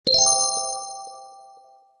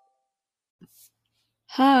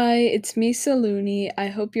Hi, it's me, Saluni. I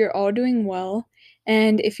hope you're all doing well.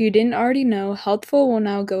 And if you didn't already know, Healthful will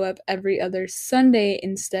now go up every other Sunday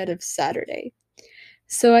instead of Saturday.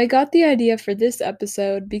 So I got the idea for this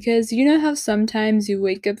episode because you know how sometimes you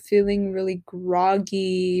wake up feeling really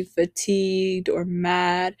groggy, fatigued, or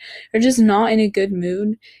mad, or just not in a good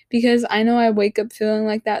mood? Because I know I wake up feeling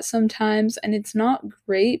like that sometimes, and it's not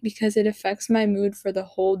great because it affects my mood for the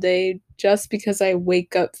whole day just because I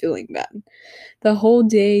wake up feeling bad. The whole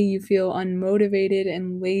day you feel unmotivated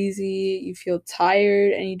and lazy, you feel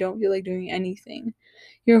tired, and you don't feel like doing anything.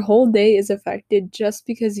 Your whole day is affected just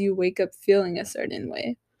because you wake up feeling a certain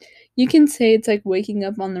way. You can say it's like waking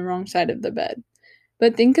up on the wrong side of the bed.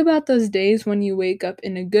 But think about those days when you wake up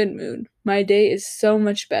in a good mood. My day is so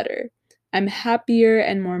much better. I'm happier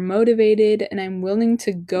and more motivated, and I'm willing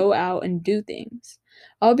to go out and do things.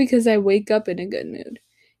 All because I wake up in a good mood.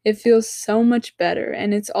 It feels so much better,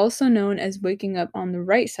 and it's also known as waking up on the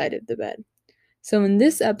right side of the bed. So, in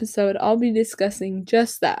this episode, I'll be discussing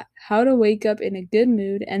just that, how to wake up in a good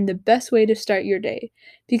mood and the best way to start your day,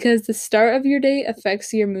 because the start of your day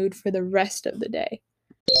affects your mood for the rest of the day.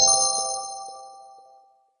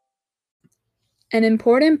 An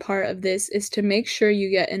important part of this is to make sure you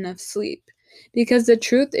get enough sleep. Because the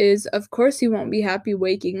truth is, of course, you won't be happy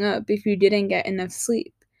waking up if you didn't get enough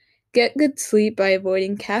sleep. Get good sleep by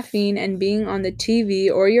avoiding caffeine and being on the TV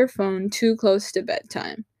or your phone too close to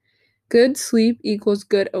bedtime. Good sleep equals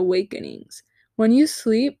good awakenings. When you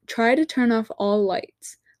sleep, try to turn off all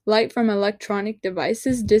lights. Light from electronic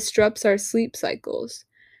devices disrupts our sleep cycles.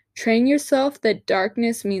 Train yourself that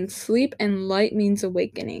darkness means sleep and light means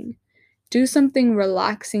awakening. Do something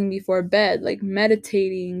relaxing before bed, like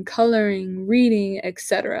meditating, coloring, reading,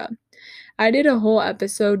 etc. I did a whole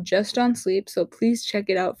episode just on sleep, so please check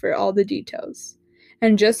it out for all the details.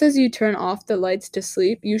 And just as you turn off the lights to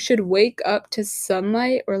sleep, you should wake up to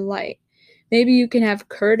sunlight or light. Maybe you can have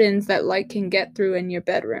curtains that light can get through in your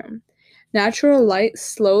bedroom. Natural light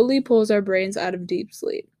slowly pulls our brains out of deep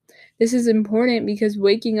sleep. This is important because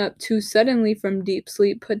waking up too suddenly from deep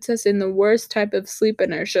sleep puts us in the worst type of sleep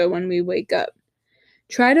inertia when we wake up.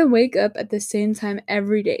 Try to wake up at the same time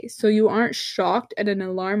every day so you aren't shocked at an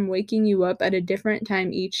alarm waking you up at a different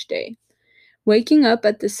time each day. Waking up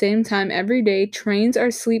at the same time every day trains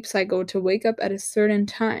our sleep cycle to wake up at a certain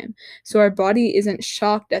time so our body isn't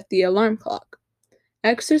shocked at the alarm clock.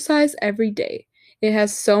 Exercise every day. It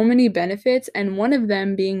has so many benefits, and one of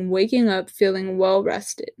them being waking up feeling well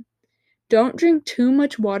rested. Don't drink too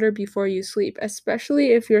much water before you sleep,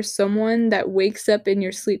 especially if you're someone that wakes up in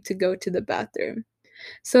your sleep to go to the bathroom.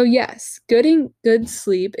 So, yes, getting good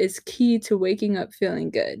sleep is key to waking up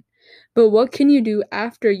feeling good. But what can you do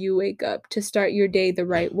after you wake up to start your day the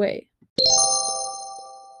right way?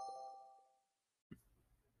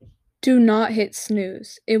 Do not hit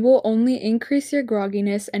snooze. It will only increase your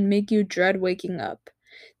grogginess and make you dread waking up.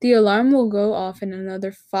 The alarm will go off in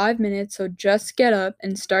another 5 minutes, so just get up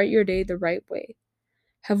and start your day the right way.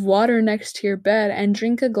 Have water next to your bed and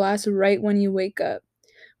drink a glass right when you wake up.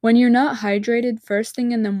 When you're not hydrated first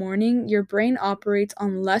thing in the morning, your brain operates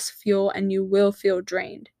on less fuel and you will feel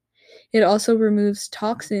drained. It also removes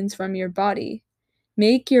toxins from your body.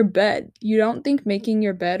 Make your bed. You don't think making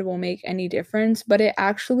your bed will make any difference, but it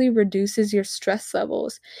actually reduces your stress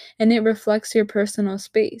levels and it reflects your personal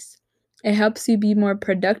space. It helps you be more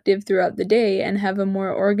productive throughout the day and have a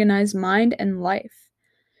more organized mind and life.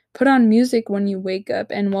 Put on music when you wake up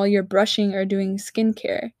and while you're brushing or doing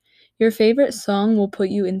skincare. Your favorite song will put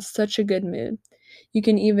you in such a good mood. You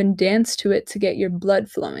can even dance to it to get your blood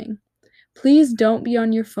flowing. Please don't be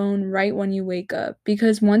on your phone right when you wake up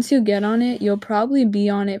because once you get on it, you'll probably be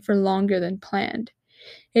on it for longer than planned.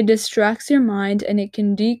 It distracts your mind and it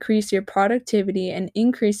can decrease your productivity and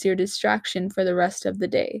increase your distraction for the rest of the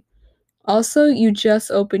day. Also, you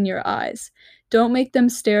just open your eyes. Don't make them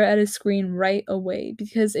stare at a screen right away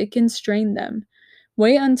because it can strain them.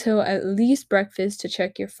 Wait until at least breakfast to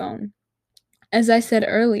check your phone. As I said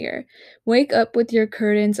earlier, wake up with your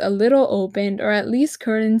curtains a little opened or at least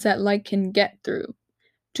curtains that light can get through.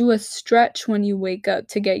 Do a stretch when you wake up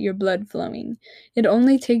to get your blood flowing. It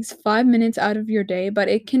only takes 5 minutes out of your day, but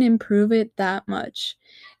it can improve it that much.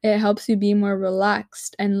 It helps you be more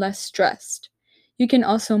relaxed and less stressed. You can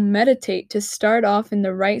also meditate to start off in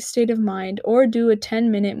the right state of mind or do a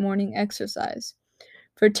 10-minute morning exercise.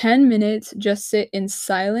 For 10 minutes, just sit in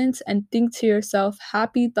silence and think to yourself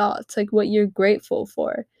happy thoughts like what you're grateful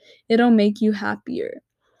for. It'll make you happier.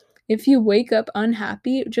 If you wake up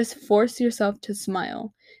unhappy, just force yourself to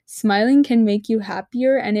smile. Smiling can make you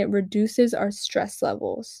happier and it reduces our stress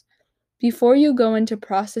levels. Before you go into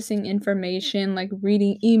processing information like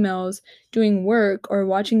reading emails, doing work, or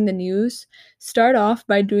watching the news, start off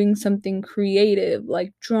by doing something creative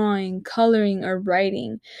like drawing, coloring, or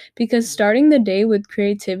writing, because starting the day with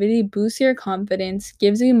creativity boosts your confidence,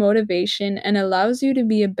 gives you motivation, and allows you to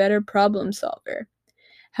be a better problem solver.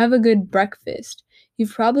 Have a good breakfast.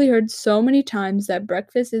 You've probably heard so many times that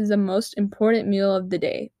breakfast is the most important meal of the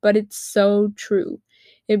day, but it's so true.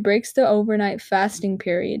 It breaks the overnight fasting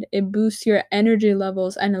period, it boosts your energy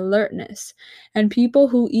levels and alertness, and people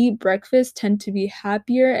who eat breakfast tend to be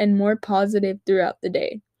happier and more positive throughout the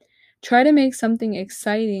day. Try to make something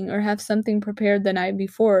exciting or have something prepared the night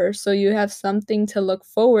before so you have something to look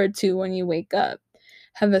forward to when you wake up.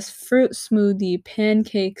 Have a fruit smoothie,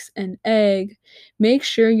 pancakes, and egg. Make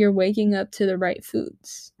sure you're waking up to the right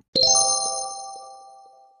foods.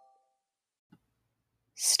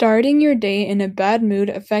 Starting your day in a bad mood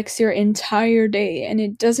affects your entire day, and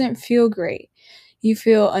it doesn't feel great. You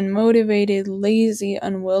feel unmotivated, lazy,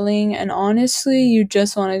 unwilling, and honestly, you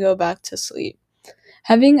just want to go back to sleep.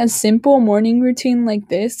 Having a simple morning routine like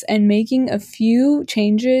this and making a few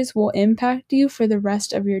changes will impact you for the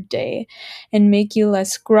rest of your day and make you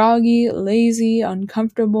less groggy, lazy,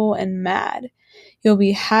 uncomfortable, and mad. You'll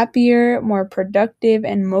be happier, more productive,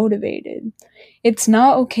 and motivated. It's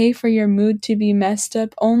not okay for your mood to be messed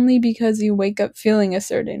up only because you wake up feeling a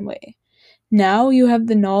certain way. Now you have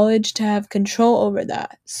the knowledge to have control over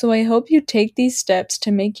that, so I hope you take these steps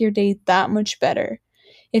to make your day that much better.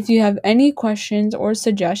 If you have any questions or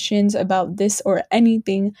suggestions about this or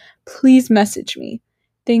anything, please message me.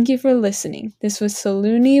 Thank you for listening. This was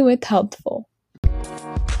Saluni with Healthful.